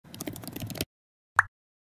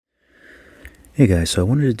Hey guys, so I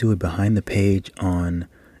wanted to do a behind the page on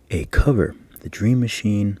a cover, the Dream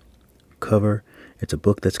Machine cover. It's a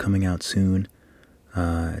book that's coming out soon.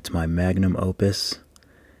 It's my magnum opus.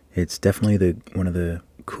 It's definitely one of the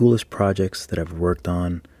coolest projects that I've worked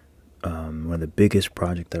on, one of the biggest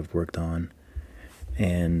projects I've worked on,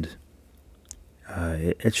 and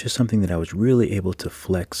it's just something that I was really able to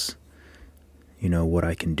flex, what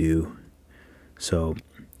I can do. So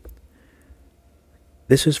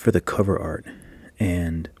this is for the cover art,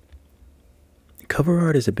 and cover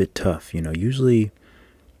art is a bit tough. Usually,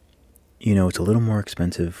 it's a little more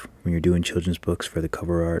expensive when you're doing children's books for the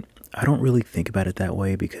cover art. I don't really think about it that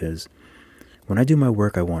way because when I do my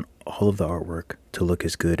work, I want all of the artwork to look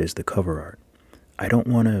as good as the cover art. I don't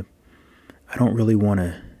really want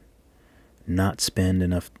to not spend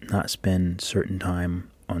certain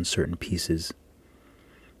time on certain pieces.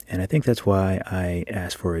 And I think that's why I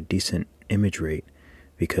ask for a decent image rate,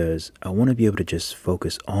 because I want to be able to just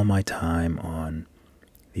focus all my time on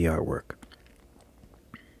the artwork.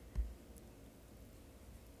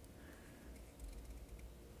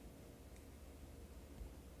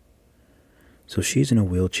 So she's in a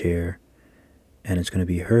wheelchair, and it's going to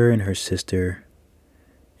be her and her sister.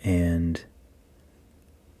 And,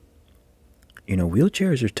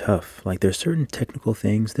 wheelchairs are tough. Like, there's certain technical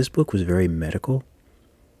things. This book was very medical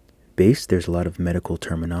based. There's a lot of medical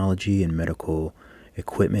terminology and medical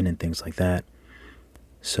equipment and things like that.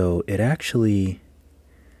 So it actually,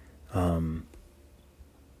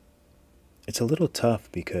 it's a little tough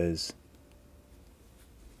because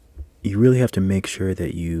you really have to make sure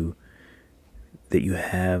that you've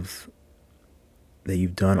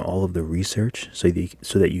done all of the research so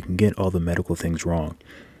that you can get all the medical things wrong.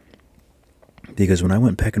 Because when I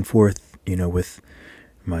went back and forth, with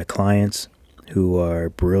my clients who are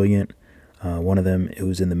brilliant, one of them who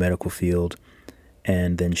was in the medical field,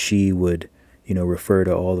 and then she would, refer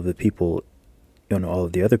to all of the people, all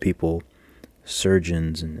of the other people,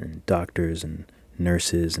 surgeons and doctors and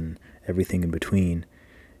nurses and everything in between,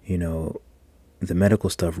 the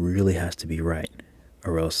medical stuff really has to be right,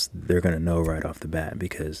 or else they're going to know right off the bat,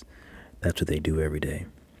 because that's what they do every day.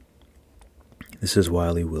 This is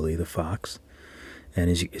Wiley Willie the Fox. And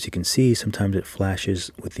as you can see, sometimes it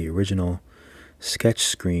flashes with the original sketch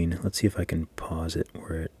screen. Let's see if I can pause it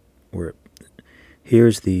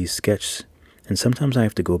here's the sketch. And sometimes I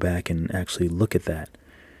have to go back and actually look at that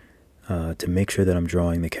to make sure that I'm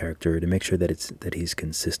drawing the character, to make sure that he's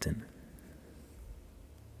consistent.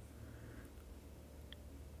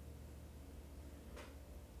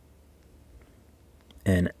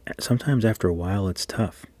 And sometimes after a while, it's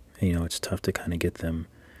tough. It's tough to kind of get them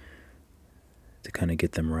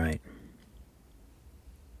right.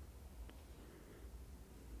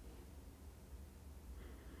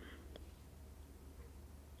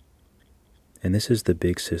 And this is the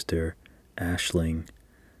big sister, Ashling,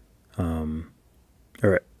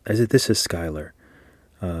 this is Skylar.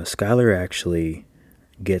 Skylar actually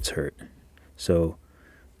gets hurt. So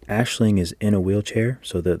Ashling is in a wheelchair.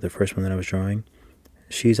 So the first one that I was drawing,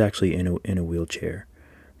 she's actually in a wheelchair,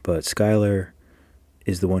 but Skylar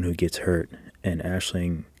is the one who gets hurt, and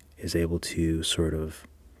Ashling is able to sort of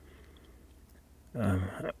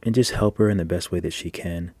and just help her in the best way that she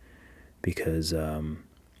can, because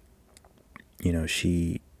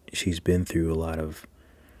she's been through a lot of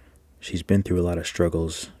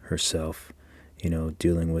struggles herself,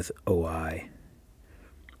 dealing with OI.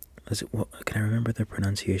 Can I remember the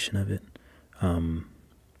pronunciation of it?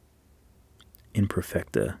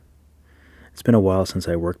 Imperfecta. It's been a while since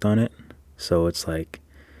I worked on it, so it's like,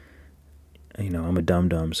 I'm a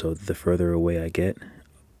dum-dum, so the further away I get.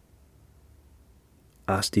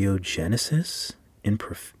 Osteogenesis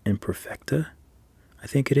imperfecta, I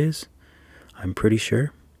think it is. I'm pretty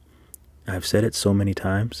sure. I've said it so many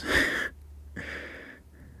times. Let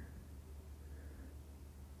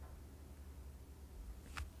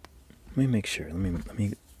me make sure. Let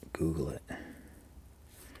me Google it.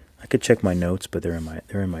 I could check my notes, but they're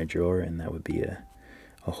in my drawer, and that would be a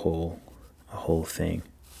whole thing.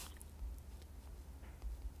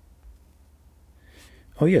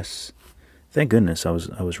 Oh yes, thank goodness I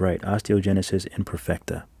was right. Osteogenesis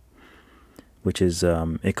imperfecta, which is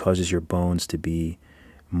it causes your bones to be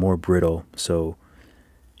more brittle. So,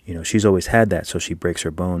 she's always had that, so she breaks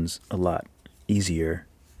her bones a lot easier.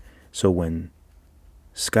 So when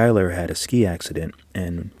Skylar had a ski accident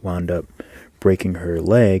and wound up breaking her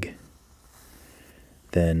leg,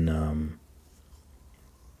 then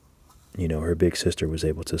her big sister was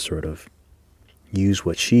able to sort of use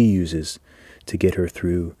what she uses to get her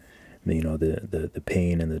through the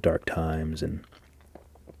pain and the dark times and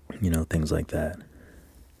things like that.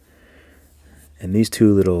 And these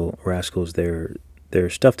two little rascals, they're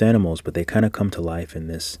stuffed animals, but they kind of come to life in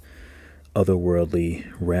this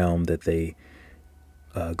otherworldly realm that they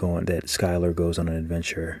that Skylar goes on an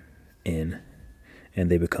adventure in, and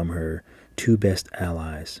they become her two best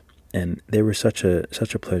allies. And they were such a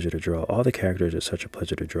pleasure to draw. All the characters are such a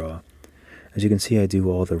pleasure to draw. As you can see, I do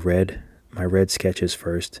all my red sketches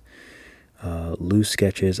first, loose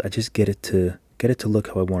sketches. I just get it to look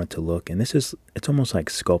how I want it to look. And it's almost like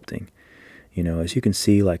sculpting. As you can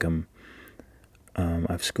see, like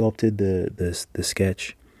I've sculpted the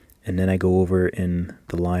sketch, and then I go over in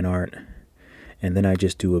the line art, and then I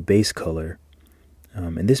just do a base color.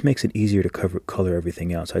 And this makes it easier to color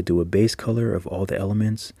everything else. I do a base color of all the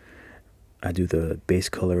elements. I do the base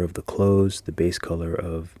color of the clothes, the base color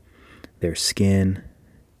of their skin.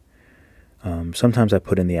 Sometimes I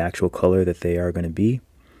put in the actual color that they are going to be,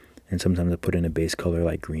 and sometimes I put in a base color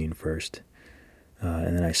like green first.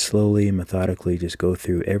 And then I slowly, methodically just go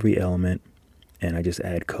through every element, and I just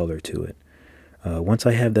add color to it. Once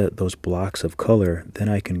I have those blocks of color, then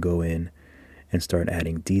I can go in and start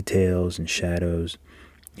adding details and shadows.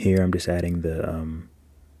 Here I'm just adding the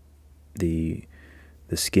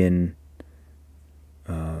skin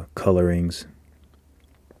colorings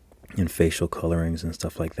and facial colorings and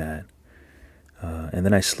stuff like that. And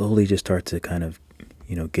then I slowly just start to kind of,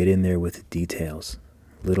 get in there with details,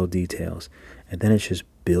 little details. And then it's just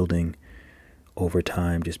building over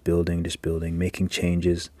time, just building, making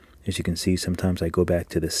changes. As you can see, sometimes I go back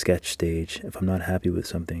to the sketch stage if I'm not happy with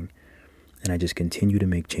something, and I just continue to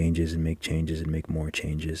make changes and make changes and make more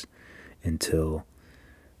changes until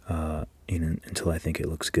I think it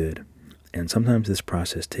looks good. And sometimes this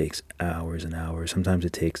process takes hours and hours. Sometimes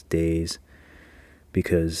it takes days,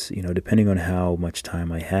 because depending on how much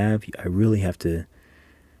time I have, I really have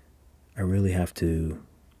to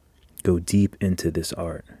go deep into this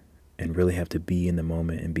art and really have to be in the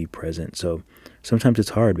moment and be present. So sometimes it's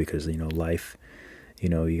hard because life,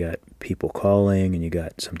 you got people calling,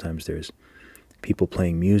 and sometimes there's people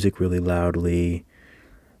playing music really loudly.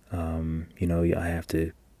 I have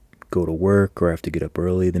to go to work, or I have to get up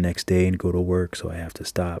early the next day and go to work, so I have to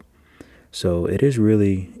stop. So it is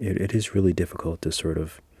really difficult to sort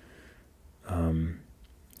of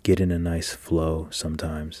get in a nice flow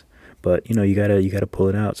sometimes. But you gotta pull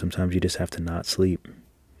it out. Sometimes you just have to not sleep.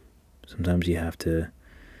 Sometimes you have to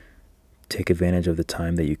take advantage of the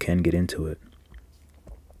time that you can get into it.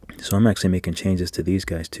 So I'm actually making changes to these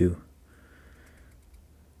guys too.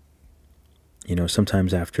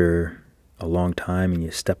 Sometimes after a long time and you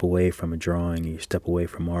step away from a drawing, you step away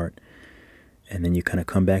from art, and then you kind of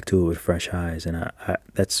come back to it with fresh eyes. And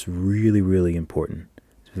that's really, really important.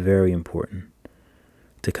 It's very important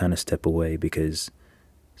to kind of step away, because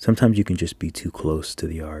sometimes you can just be too close to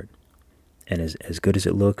the art. And as good as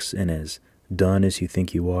it looks and as done as you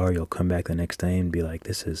think you are, you'll come back the next day and be like,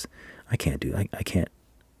 I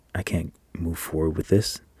can't move forward with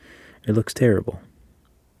this. It looks terrible.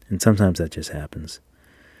 And sometimes that just happens.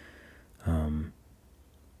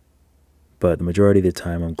 But the majority of the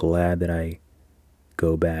time, I'm glad that I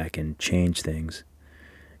go back and change things,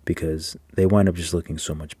 because they wind up just looking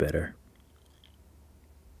so much better.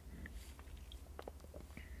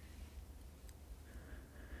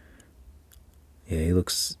 Yeah, he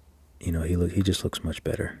looks, he just looks much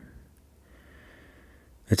better.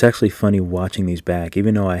 It's actually funny watching these back,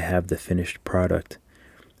 even though I have the finished product.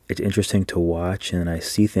 It's interesting to watch, and I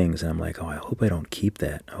see things, and I'm like, oh, I hope I don't keep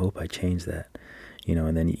that. I hope I change that.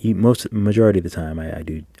 And then majority of the time, I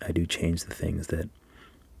do change the things that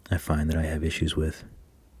I find that I have issues with.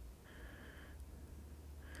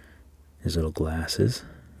 His little glasses.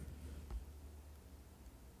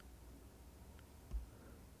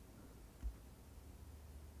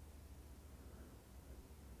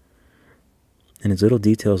 And it's little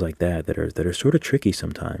details like that are sort of tricky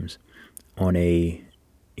sometimes on a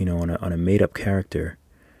made up character.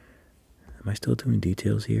 Am I still doing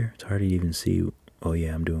details here? It's hard to even see. Oh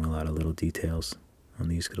yeah, I'm doing a lot of little details on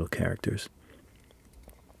these little characters.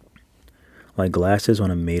 Like glasses on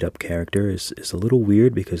a made up character is a little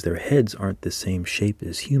weird, because their heads aren't the same shape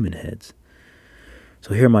as human heads.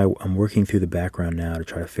 So here I'm working through the background now to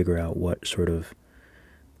try to figure out what sort of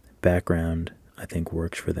background I think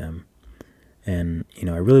works for them. And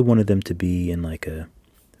I really wanted them to be in like a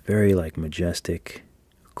very majestic,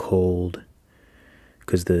 cold,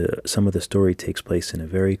 because some of the story takes place in a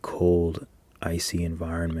very cold, icy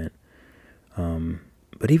environment.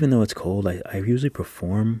 But even though it's cold, I usually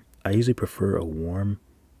prefer a warm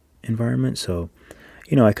environment. So,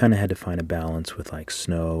 I kind of had to find a balance with like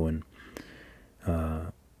snow and,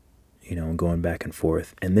 and going back and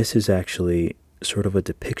forth. And this is actually sort of a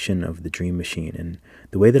depiction of the dream machine. And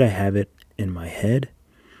the way that I have it in my head,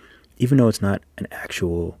 even though it's not an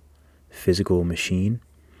actual physical machine,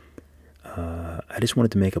 I just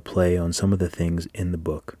wanted to make a play on some of the things in the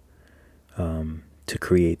book, to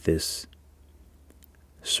create this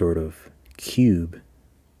sort of cube.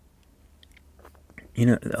 You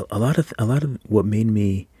know, a lot of what made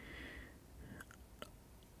me,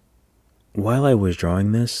 while I was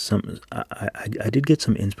drawing this, I did get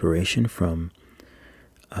some inspiration from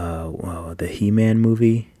the He-Man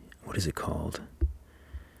movie. What is it called?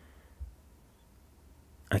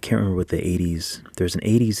 I can't remember what the 80s. There's an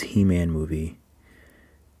 80s He-Man movie,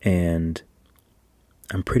 and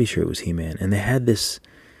I'm pretty sure it was He-Man. And they had this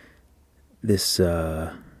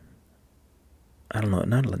I don't know,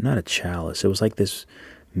 not a chalice. It was like this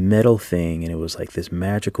metal thing, and it was like this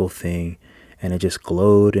magical thing, and it just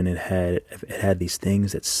glowed, and it had these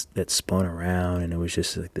things that spun around, and it was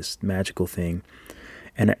just like this magical thing.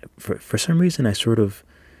 And for some reason, I sort of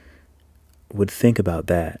would think about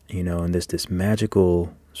that, you know, and this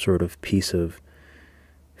magical sort of piece of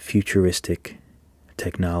futuristic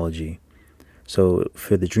technology. So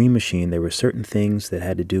for the Dream Machine, there were certain things that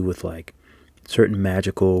had to do with like certain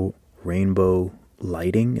magical rainbow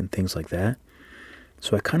lighting and things like that.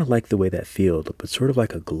 So I kind of like the way that feels, but sort of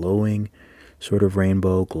like a glowing sort of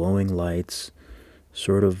rainbow, glowing lights,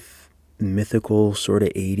 sort of mythical, sort of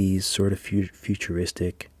 80s, sort of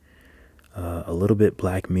futuristic, a little bit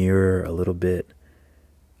Black Mirror, a little bit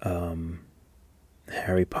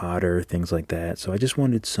Harry Potter, things like that. So I just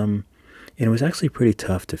wanted some, and it was actually pretty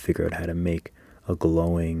tough to figure out how to make a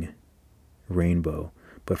glowing rainbow,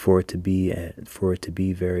 but for it to be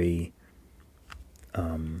very,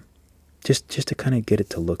 just to kind of get it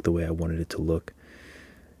to look the way I wanted it to look,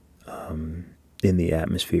 in the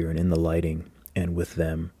atmosphere and in the lighting and with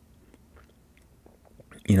them.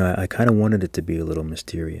 You know, I kind of wanted it to be a little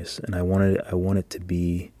mysterious, and I want it to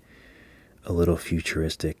be a little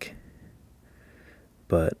futuristic.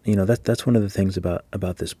 But you know, that's one of the things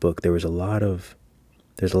about this book. There's a lot of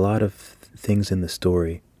things in the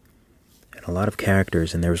story, and a lot of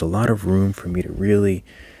characters, and there was a lot of room for me to really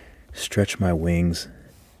stretch my wings,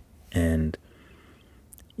 and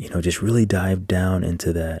you know, just really dive down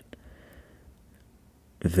into that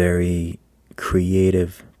very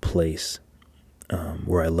creative place,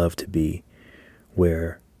 where I love to be,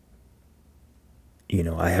 where, you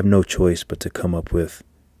know, I have no choice but to come up with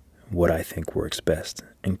what I think works best,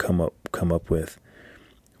 and come up with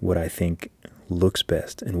what I think looks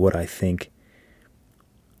best, and what I think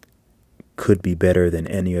could be better than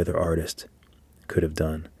any other artist could have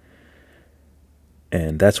done.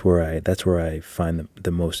 And that's where I find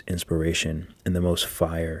the most inspiration and the most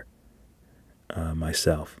fire,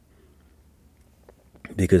 myself.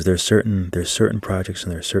 Because there's certain projects,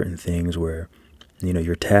 and there's certain things where, you know,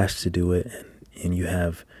 you're tasked to do it, and you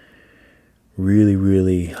have really,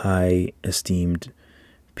 really high esteemed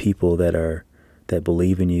people that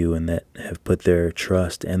believe in you, and that have put their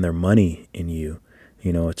trust and their money in you.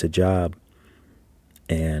 You know, it's a job.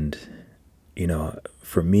 And, you know,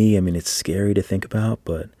 for me, I mean, it's scary to think about,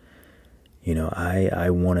 but, you know, I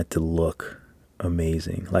want it to look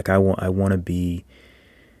amazing. Like I want to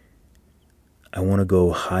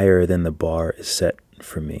go higher than the bar is set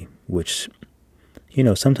for me, which, you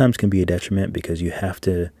know, sometimes can be a detriment, because you have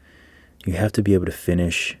to be able to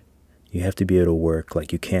finish. You have to be able to work.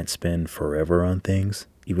 Like, you can't spend forever on things,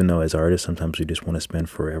 even though as artists, sometimes we just want to spend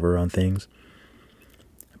forever on things.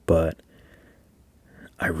 But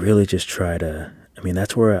I really just try to, I mean,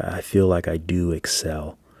 that's where I feel like I do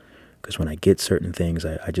excel. Because when I get certain things,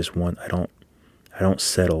 I don't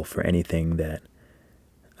settle for anything that,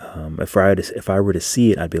 if I were to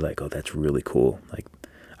see it, I'd be like, oh, that's really cool. Like,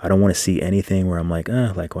 I don't want to see anything where I'm like,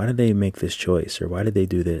 like, why did they make this choice? Or why did they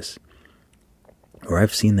do this? Or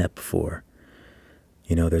I've seen that before.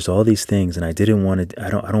 You know, there's all these things, and I don't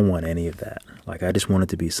want any of that. Like, I just want it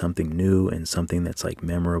to be something new, and something that's like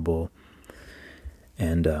memorable.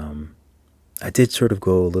 And I did sort of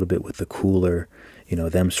go a little bit with the cooler, you know,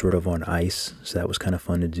 them sort of on ice. So that was kind of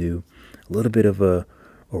fun to do. A little bit of a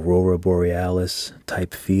Aurora Borealis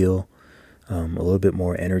type feel. A little bit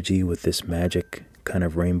more energy with this magic kind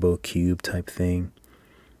of rainbow cube type thing.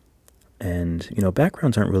 And, you know,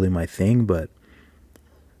 backgrounds aren't really my thing, but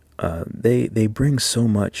they bring so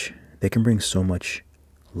much. They can bring so much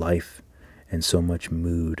life and so much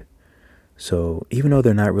mood. So even though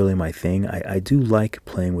they're not really my thing, I do like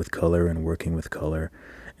playing with color and working with color,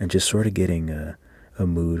 and just sort of getting a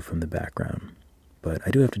mood from the background. But I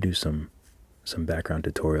do have to do some background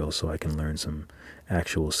tutorials so I can learn some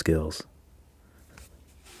actual skills.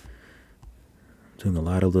 Doing a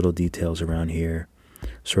lot of little details around here,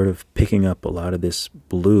 sort of picking up a lot of this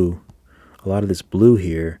blue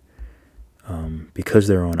here, because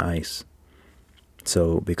they're on ice.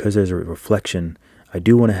 So because there's a reflection, I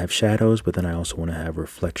do want to have shadows, but then I also want to have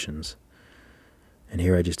reflections. And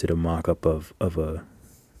here I just did a mock-up of the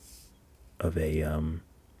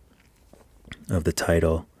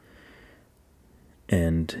title.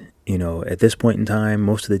 And, at this point in time,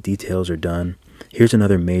 most of the details are done. Here's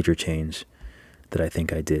another major change that I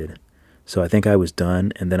think I did. So I think I was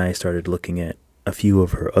done, and then I started looking at a few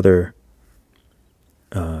of the other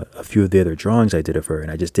drawings I did of her,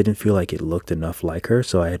 and I just didn't feel like it looked enough like her,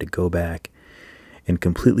 so I had to go back and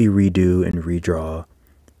completely redo and redraw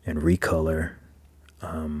and recolor,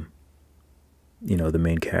 the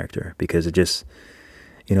main character, because it just,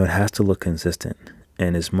 it has to look consistent.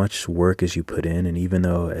 And as much work as you put in, and even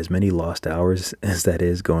though as many lost hours as that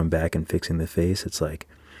is going back and fixing the face, it's like,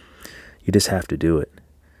 you just have to do it.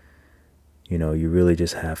 You really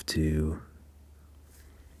just have to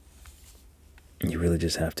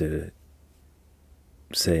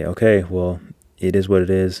say, okay, well, it is what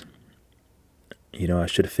it is. I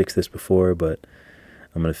should have fixed this before, but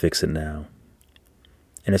I'm going to fix it now.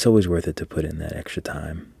 And it's always worth it to put in that extra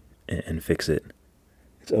time and fix it.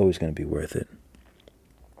 It's always going to be worth it.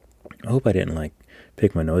 I hope I didn't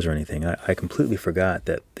pick my nose or anything. I completely forgot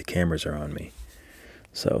that the cameras are on me.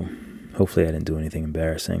 So hopefully I didn't do anything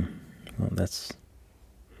embarrassing. Well, that's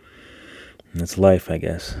life, I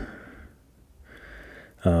guess.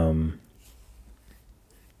 I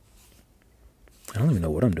don't even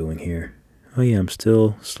know what I'm doing here. Oh yeah, I'm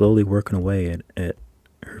still slowly working away at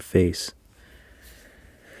her face.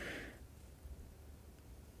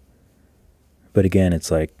 But again,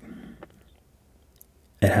 it's like,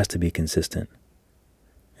 it has to be consistent.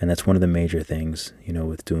 And that's one of the major things,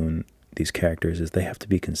 with doing these characters, is they have to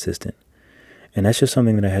be consistent. And that's just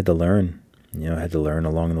something that I had to learn, I had to learn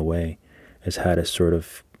along the way, is how to sort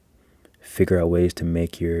of figure out ways to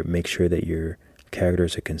make sure that your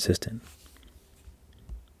characters are consistent.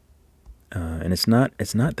 And it's not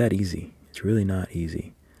that easy. It's really not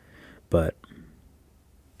easy. But,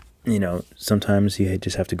 sometimes you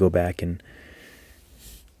just have to go back and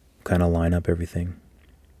kind of line up everything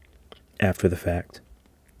after the fact.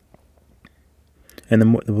 And the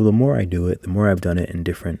more I do it, the more I've done it in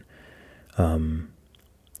different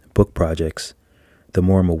book projects, the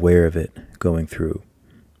more I'm aware of it going through.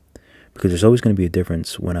 Because there's always going to be a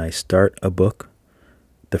difference when I start a book,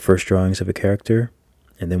 the first drawings of a character,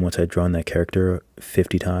 and then once I've drawn that character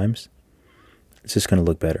 50 times, it's just going to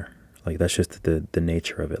look better. That's just the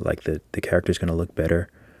nature of it. The character's going to look better.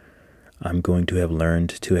 I'm going to have learned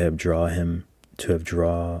to have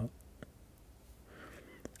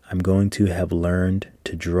I'm going to have learned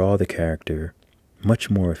to draw the character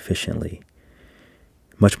much more efficiently,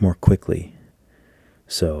 much more quickly.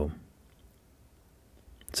 So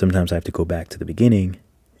sometimes I have to go back to the beginning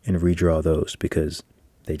and redraw those because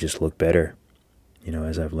they just look better,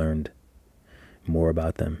 as I've learned more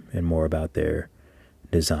about them and more about their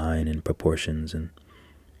design and proportions and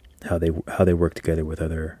how they work together with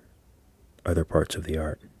other parts of the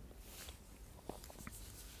art.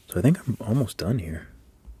 So I think I'm almost done here.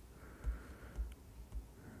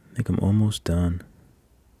 I think I'm almost done.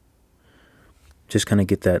 Just kind of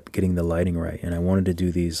getting the lighting right. And I wanted to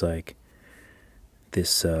do these the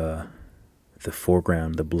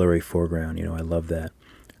foreground, the blurry foreground. I love that.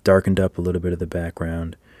 Darkened up a little bit of the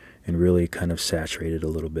background and really kind of saturated a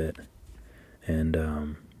little bit.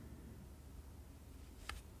 And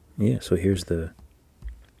yeah, so here's the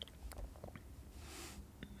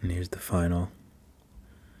final.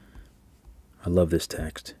 I love this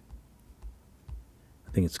text.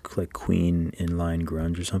 I think it's like Queen Inline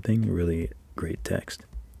Grunge or something. Really great text.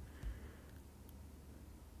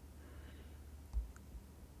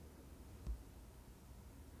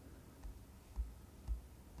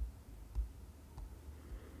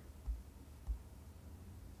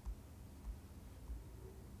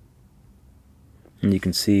 And you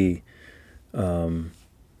can see for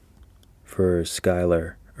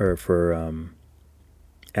Skylar, or for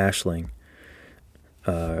Aisling,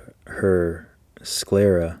 her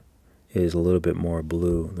sclera is a little bit more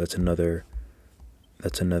blue. That's another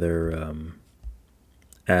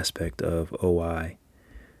aspect of OI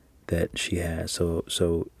that she has. So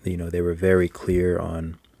they were very clear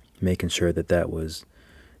on making sure that was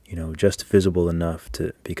just visible enough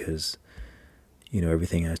because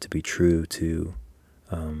everything has to be true to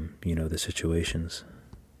the situations.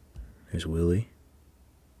 There's Willie.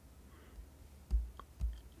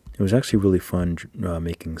 It was actually really fun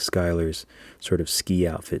making Skylar's sort of ski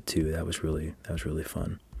outfit too. That was really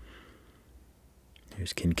fun.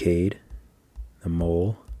 There's Kincaid, the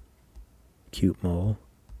mole, cute mole.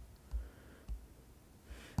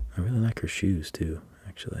 I really like her shoes too,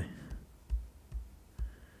 actually.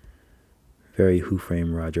 Very Who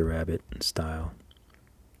Framed Roger Rabbit style.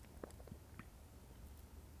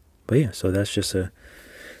 But yeah, so that's just a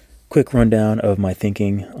quick rundown of my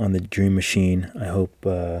thinking on the Dream Machine. I hope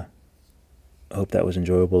that was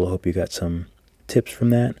enjoyable. I hope you got some tips from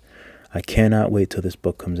that. I cannot wait till this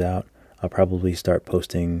book comes out. I'll probably start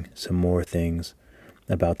posting some more things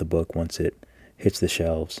about the book once it hits the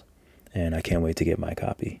shelves, and I can't wait to get my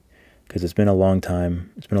copy because it's been a long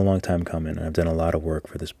time. It's been a long time coming, and I've done a lot of work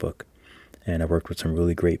for this book, and I've worked with some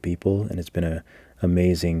really great people, and it's been an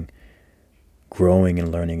amazing growing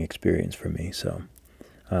and learning experience for me. So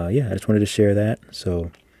yeah, I just wanted to share that.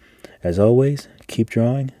 So as always, keep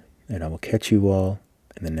drawing, and I will catch you all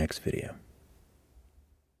in the next video.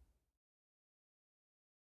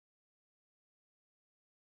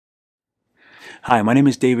 Hi, my name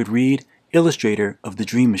is David Reed, illustrator of The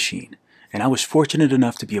Dream Machine, and I was fortunate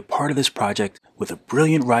enough to be a part of this project with a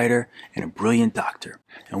brilliant writer and a brilliant doctor.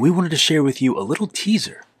 And we wanted to share with you a little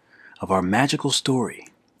teaser of our magical story,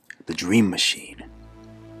 The Dream Machine.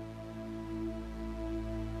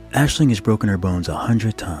 Aisling has broken her bones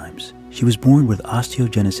 100 times. She was born with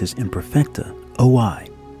osteogenesis imperfecta, OI,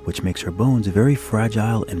 which makes her bones very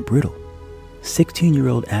fragile and brittle.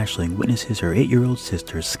 16-year-old Aisling witnesses her 8-year-old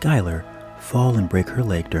sister, Skylar, fall and break her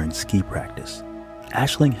leg during ski practice.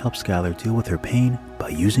 Aisling helps Skylar deal with her pain by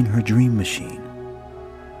using her dream machine.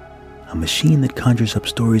 A machine that conjures up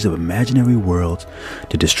stories of imaginary worlds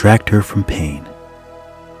to distract her from pain.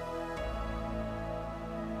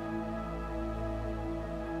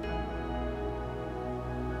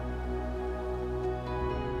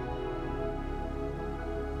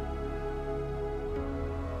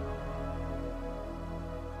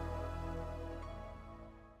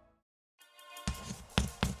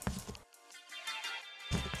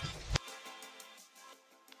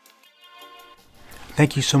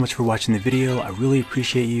 Thank you so much for watching the video. I really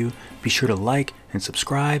appreciate you. Be sure to like and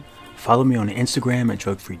subscribe. Follow me on Instagram at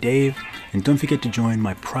DrugFreeDave. And don't forget to join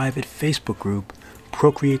my private Facebook group,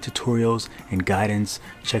 Procreate Tutorials and Guidance.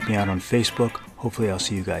 Check me out on Facebook. Hopefully I'll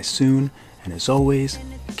see you guys soon. And as always,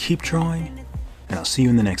 keep drawing, and I'll see you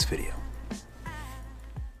in the next video.